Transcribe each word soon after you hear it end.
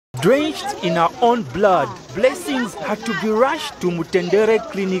Drenched in her own blood, Blessings had to be rushed to Mutendere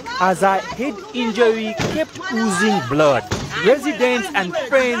Clinic as her head injury kept oozing blood. Residents and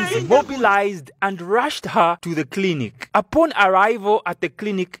friends mobilized and rushed her to the clinic. Upon arrival at the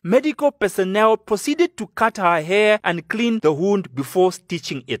clinic, medical personnel proceeded to cut her hair and clean the wound before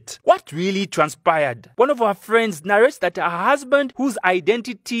stitching it. What really transpired? One of her friends narrates that her husband, whose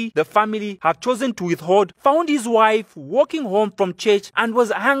identity the family had chosen to withhold, found his wife walking home from church and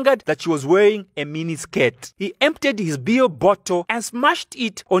was angered that she was wearing a mini skirt. He emptied his beer bottle and smashed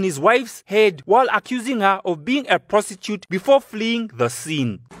it on his wife's head while accusing her of being a prostitute before fleeing the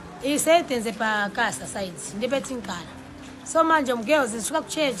scene. He said things about casa sides, debating car. So manjom girls is struck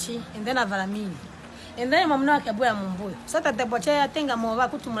church and then avalamini. And then mamma kabuya mumbu. So that the bocha tenga mova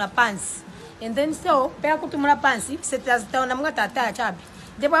kutumula pants. And then so pea kutumula pants, set as down amgata chabi.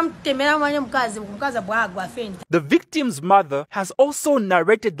 The victim's mother has also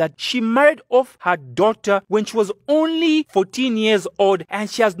narrated that she married off her daughter when she was only 14 years old and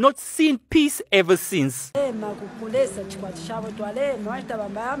she has not seen peace ever since. So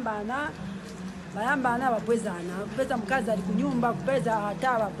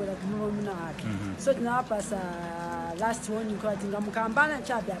last one mukambana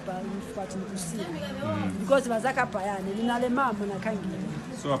chapi hapa because mazaka payani linalema mwana kangi.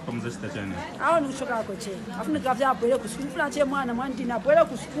 So hapa mzesta chani hao ni kushoka kwa che afuna kafya apwele ku school funa che mwana mwandi na apwele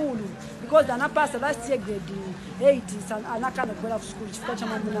ku school because anapasa last year grade 8 anakana kwenda ku school chifika cha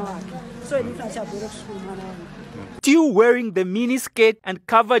mwana wake so ilifuna cha apwele ku school mwana wangu. Still wearing the mini skirt and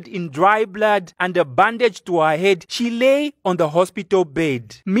covered in dry blood and a bandage to her head, she lay on the hospital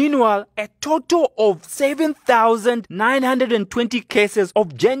bed. Meanwhile, a total of 7,920 cases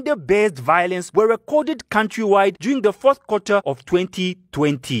of gender-based violence were recorded countrywide during the fourth quarter of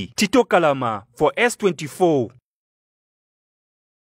 2020. Tito Kalama for S24.